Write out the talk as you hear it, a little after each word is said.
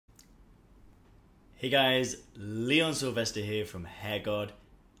Hey guys, Leon Sylvester here from Hairguard,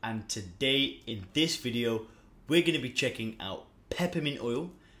 and today in this video we're going to be checking out peppermint oil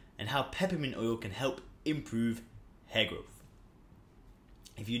and how peppermint oil can help improve hair growth.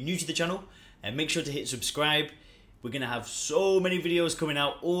 If you're new to the channel, make sure to hit subscribe. We're going to have so many videos coming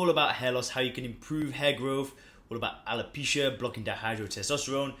out all about hair loss, how you can improve hair growth, all about alopecia, blocking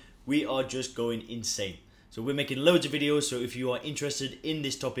dihydrotestosterone. We are just going insane. So we're making loads of videos, so if you are interested in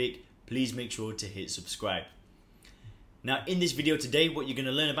this topic, please make sure to hit subscribe. Now in this video today, what you're going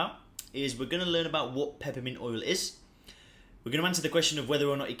to learn about is we're going to learn about what peppermint oil is. We're going to answer the question of whether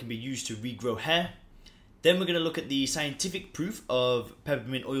or not it can be used to regrow hair. Then we're going to look at the scientific proof of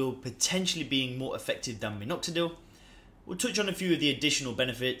peppermint oil potentially being more effective than minoxidil. We'll touch on a few of the additional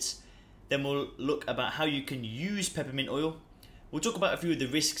benefits. Then we'll look about how you can use peppermint oil. We'll talk about a few of the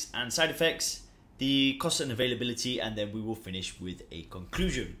risks and side effects, the cost and availability, and then we will finish with a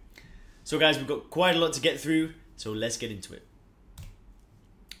conclusion. So guys, we've got quite a lot to get through, so let's get into it.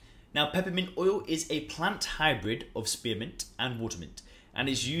 Now, peppermint oil is a plant hybrid of spearmint and watermint, and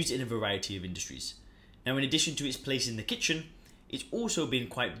is used in a variety of industries. Now, in addition to its place in the kitchen, it's also been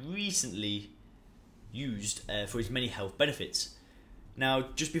quite recently used for its many health benefits. Now,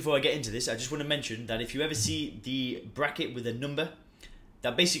 just before I get into this, I just want to mention that if you ever see the bracket with a number,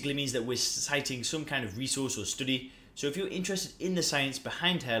 that basically means that we're citing some kind of resource or study. So if you're interested in the science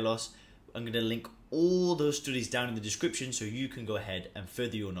behind hair loss, I'm going to link all those studies down in the description so you can go ahead and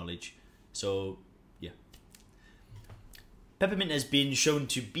further your knowledge. So yeah. Peppermint has been shown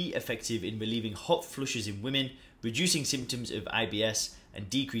to be effective in relieving hot flushes in women, reducing symptoms of IBS and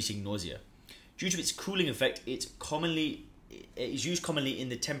decreasing nausea. Due to its cooling effect, it is used commonly in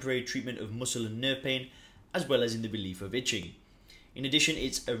the temporary treatment of muscle and nerve pain, as well as in the relief of itching. In addition,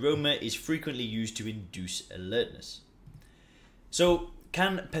 its aroma is frequently used to induce alertness. So,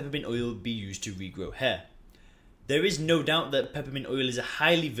 can peppermint oil be used to regrow hair? There is no doubt that peppermint oil is a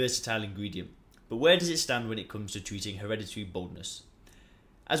highly versatile ingredient, but where does it stand when it comes to treating hereditary baldness?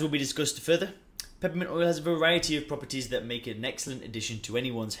 As will be discussed further, peppermint oil has a variety of properties that make it an excellent addition to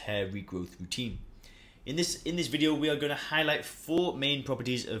anyone's hair regrowth routine. In this video, we are going to highlight 4 main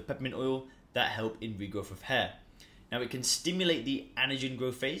properties of peppermint oil that help in regrowth of hair. Now, it can stimulate the anagen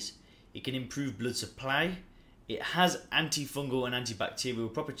growth phase, it can improve blood supply, it has antifungal and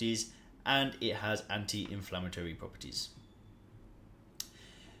antibacterial properties, and it has anti-inflammatory properties.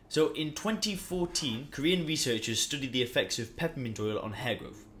 So in 2014, Korean researchers studied the effects of peppermint oil on hair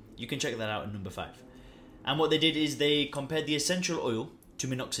growth. You can check that out at number 5. And what they did is they compared the essential oil to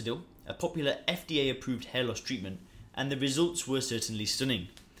minoxidil, a popular FDA-approved hair loss treatment, and the results were certainly stunning.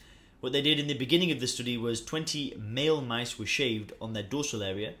 What they did in the beginning of the study was 20 male mice were shaved on their dorsal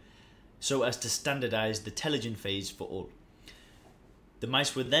area so as to standardize the telogen phase for all. The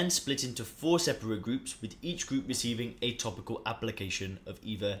mice were then split into 4 separate groups, with each group receiving a topical application of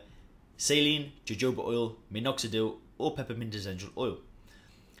either saline, jojoba oil, minoxidil, or peppermint essential oil.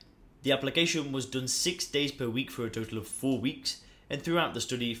 The application was done 6 days per week for a total of 4 weeks, and throughout the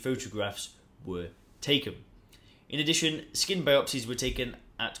study, photographs were taken. In addition, skin biopsies were taken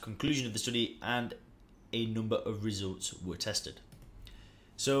at conclusion of the study, and a number of results were tested.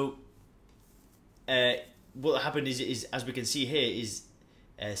 So what happened is, as we can see here, is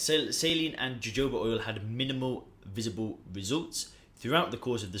saline and jojoba oil had minimal visible results throughout the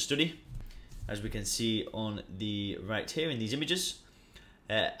course of the study, as we can see on the right here in these images.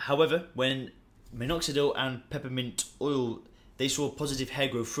 However, when minoxidil and peppermint oil, they saw positive hair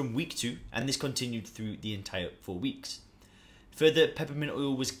growth from week 2, and this continued through the entire 4 weeks. Further, peppermint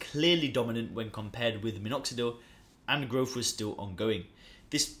oil was clearly dominant when compared with minoxidil, and growth was still ongoing.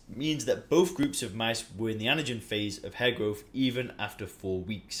 This means that both groups of mice were in the anagen phase of hair growth even after 4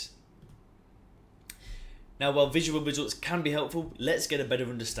 weeks. Now, while visual results can be helpful, let's get a better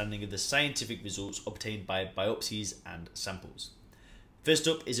understanding of the scientific results obtained by biopsies and samples. First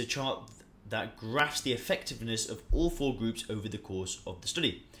up is a chart that graphs the effectiveness of all 4 groups over the course of the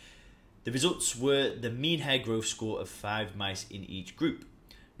study. The results were the mean hair growth score of 5 mice in each group.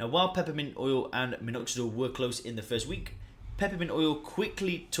 Now, while peppermint oil and minoxidil were close in the first week, peppermint oil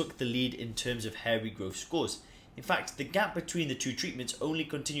quickly took the lead in terms of hair regrowth scores. In fact, the gap between the 2 treatments only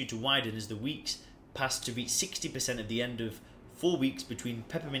continued to widen as the weeks passed to reach 60% at the end of 4 weeks between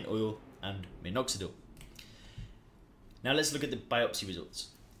peppermint oil and minoxidil. Now let's look at the biopsy results.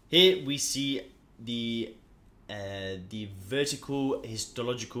 Here we see the vertical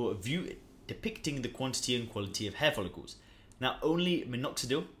histological view depicting the quantity and quality of hair follicles. Now, only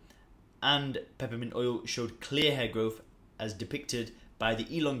minoxidil and peppermint oil showed clear hair growth as depicted by the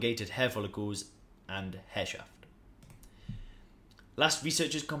elongated hair follicles and hair shaft. Last,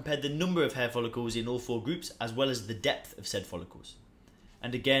 researchers compared the number of hair follicles in all 4 groups as well as the depth of said follicles.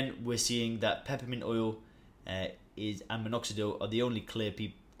 And again, we're seeing that peppermint oil and minoxidil are the only clear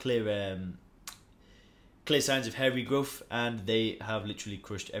signs of hair regrowth, and they have literally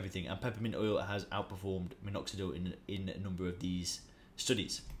crushed everything. And peppermint oil has outperformed minoxidil in a number of these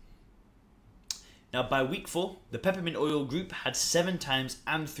studies. Now, by week 4, the peppermint oil group had 7 times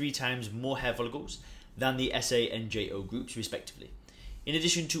and 3 times more hair follicles than the SA and JO groups, respectively. In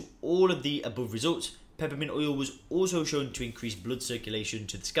addition to all of the above results, peppermint oil was also shown to increase blood circulation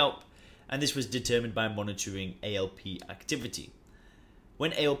to the scalp, and this was determined by monitoring ALP activity.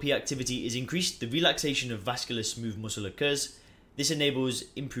 When ALP activity is increased, the relaxation of vascular smooth muscle occurs. This enables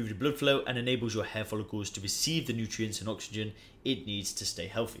improved blood flow and enables your hair follicles to receive the nutrients and oxygen it needs to stay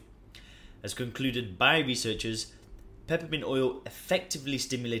healthy. As concluded by researchers, peppermint oil effectively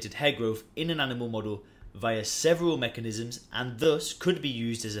stimulated hair growth in an animal model via several mechanisms, and thus could be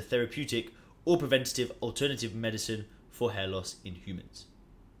used as a therapeutic or preventative alternative medicine for hair loss in humans.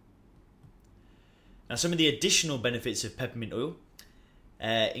 Now, some of the additional benefits of peppermint oil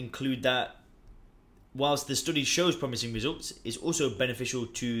include that whilst the study shows promising results, it's also beneficial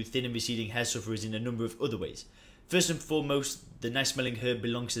to thin and receding hair sufferers in a number of other ways. First and foremost, the nice smelling herb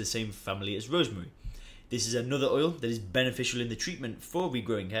belongs to the same family as rosemary. This is another oil that is beneficial in the treatment for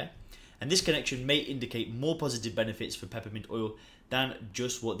regrowing hair, and this connection may indicate more positive benefits for peppermint oil than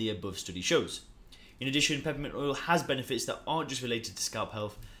just what the above study shows. In addition, peppermint oil has benefits that aren't just related to scalp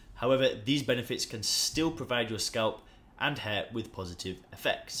health. However, these benefits can still provide your scalp and hair with positive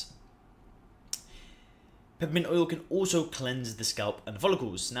effects. Peppermint oil can also cleanse the scalp and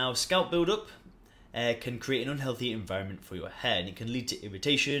follicles. Now, scalp buildup can create an unhealthy environment for your hair, and it can lead to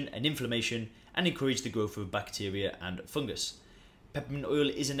irritation and inflammation and encourage the growth of bacteria and fungus. Peppermint oil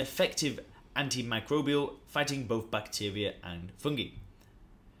is an effective antimicrobial, fighting both bacteria and fungi.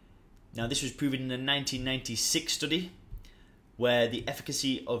 Now, this was proven in a 1996 study where the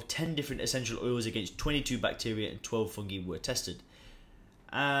efficacy of 10 different essential oils against 22 bacteria and 12 fungi were tested.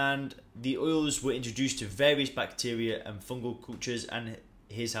 And the oils were introduced to various bacteria and fungal cultures, and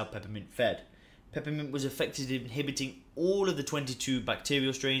here's how peppermint fared. Peppermint was effective in inhibiting all of the 22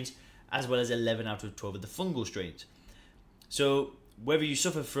 bacterial strains as well as 11 out of 12 of the fungal strains. So whether you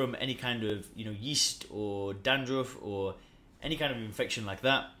suffer from any kind of yeast or dandruff or any kind of infection like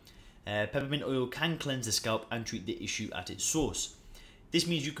that, peppermint oil can cleanse the scalp and treat the issue at its source. This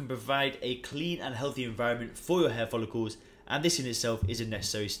means you can provide a clean and healthy environment for your hair follicles, and this in itself is a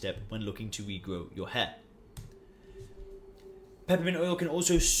necessary step when looking to regrow your hair. Peppermint oil can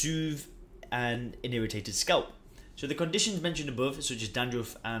also soothe an irritated scalp. So the conditions mentioned above, such as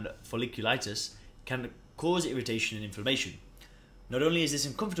dandruff and folliculitis, can cause irritation and inflammation. Not only is this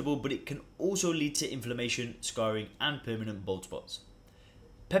uncomfortable, but it can also lead to inflammation, scarring, and permanent bald spots.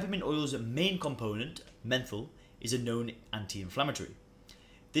 Peppermint oil's main component, menthol, is a known anti-inflammatory.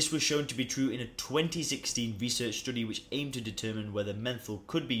 This was shown to be true in a 2016 research study which aimed to determine whether menthol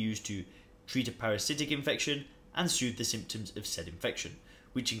could be used to treat a parasitic infection and soothe the symptoms of said infection,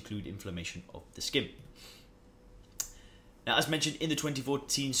 which include inflammation of the skin. Now, as mentioned in the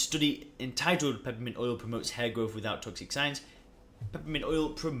 2014 study entitled "Peppermint Oil Promotes Hair Growth Without Toxic Signs," peppermint oil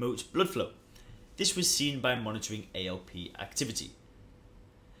promotes blood flow. This was seen by monitoring ALP activity.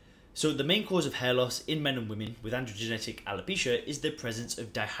 So the main cause of hair loss in men and women with androgenetic alopecia is the presence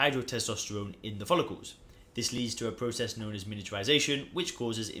of dihydrotestosterone in the follicles. This leads to a process known as miniaturization, which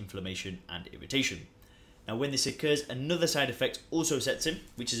causes inflammation and irritation. Now, when this occurs, another side effect also sets in,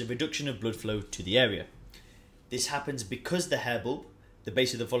 which is a reduction of blood flow to the area. This happens because the hair bulb, the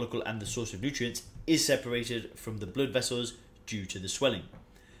base of the follicle and the source of nutrients, is separated from the blood vessels due to the swelling.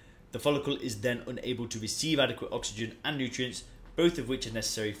 The follicle is then unable to receive adequate oxygen and nutrients, both of which are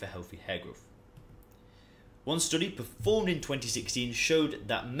necessary for healthy hair growth. One study performed in 2016 showed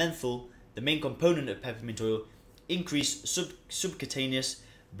that menthol, the main component of peppermint oil, increased subcutaneous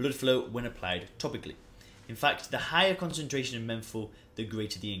blood flow when applied topically. In fact, the higher concentration of menthol, the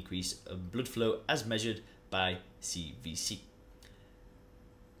greater the increase of blood flow as measured by CVC.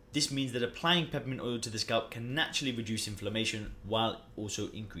 This means that applying peppermint oil to the scalp can naturally reduce inflammation while also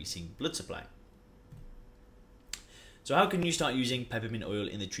increasing blood supply. So how can you start using peppermint oil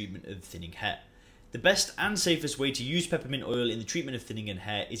in the treatment of thinning hair? The best and safest way to use peppermint oil in the treatment of thinning in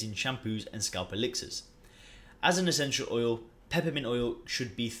hair is in shampoos and scalp elixirs. As an essential oil, peppermint oil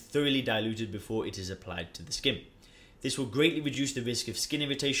should be thoroughly diluted before it is applied to the skin. This will greatly reduce the risk of skin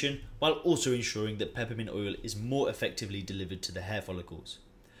irritation while also ensuring that peppermint oil is more effectively delivered to the hair follicles.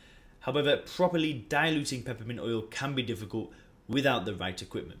 However, properly diluting peppermint oil can be difficult without the right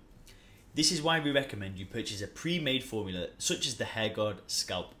equipment. This is why we recommend you purchase a pre-made formula such as the Hairguard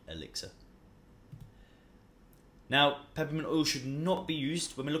Scalp Elixir. Now, peppermint oil should not be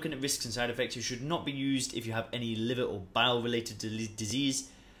used, when we're looking at risks and side effects, it should not be used if you have any liver or bowel related disease,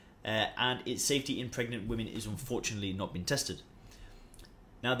 and its safety in pregnant women is unfortunately not been tested.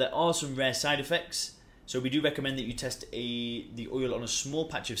 Now, there are some rare side effects, so we do recommend that you test the oil on a small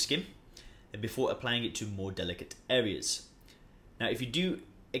patch of skin before applying it to more delicate areas. Now, if you do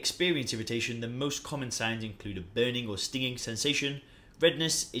experience irritation, the most common signs include a burning or stinging sensation,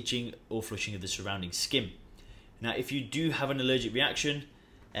 redness, itching, or flushing of the surrounding skin. Now, if you do have an allergic reaction,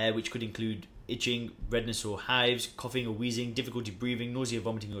 which could include itching, redness or hives, coughing or wheezing, difficulty breathing, nausea,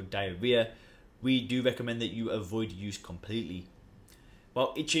 vomiting or diarrhea, we do recommend that you avoid use completely.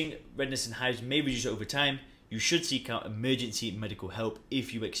 While itching, redness and hives may reduce over time, you should seek out emergency medical help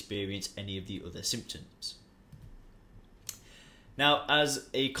if you experience any of the other symptoms. Now, as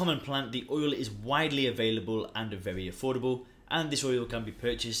a common plant, the oil is widely available and very affordable, and this oil can be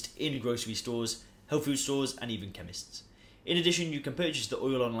purchased in grocery stores, health food stores, and even chemists. In addition, you can purchase the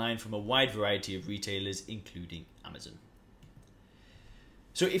oil online from a wide variety of retailers, including Amazon.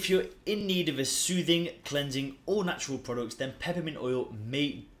 So if you're in need of a soothing, cleansing, or natural product, then peppermint oil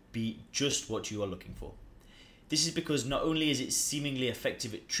may be just what you are looking for. This is because not only is it seemingly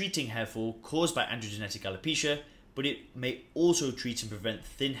effective at treating hair fall caused by androgenetic alopecia, but it may also treat and prevent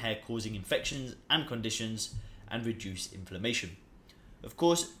thin hair causing infections and conditions and reduce inflammation. Of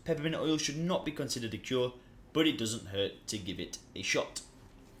course, peppermint oil should not be considered a cure, but it doesn't hurt to give it a shot.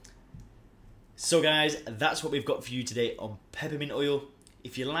 So guys, that's what we've got for you today on peppermint oil.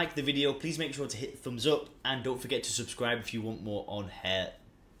 If you like the video, please make sure to hit thumbs up and don't forget to subscribe if you want more on hair.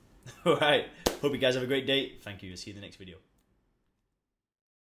 Alright, hope you guys have a great day. Thank you, see you in the next video.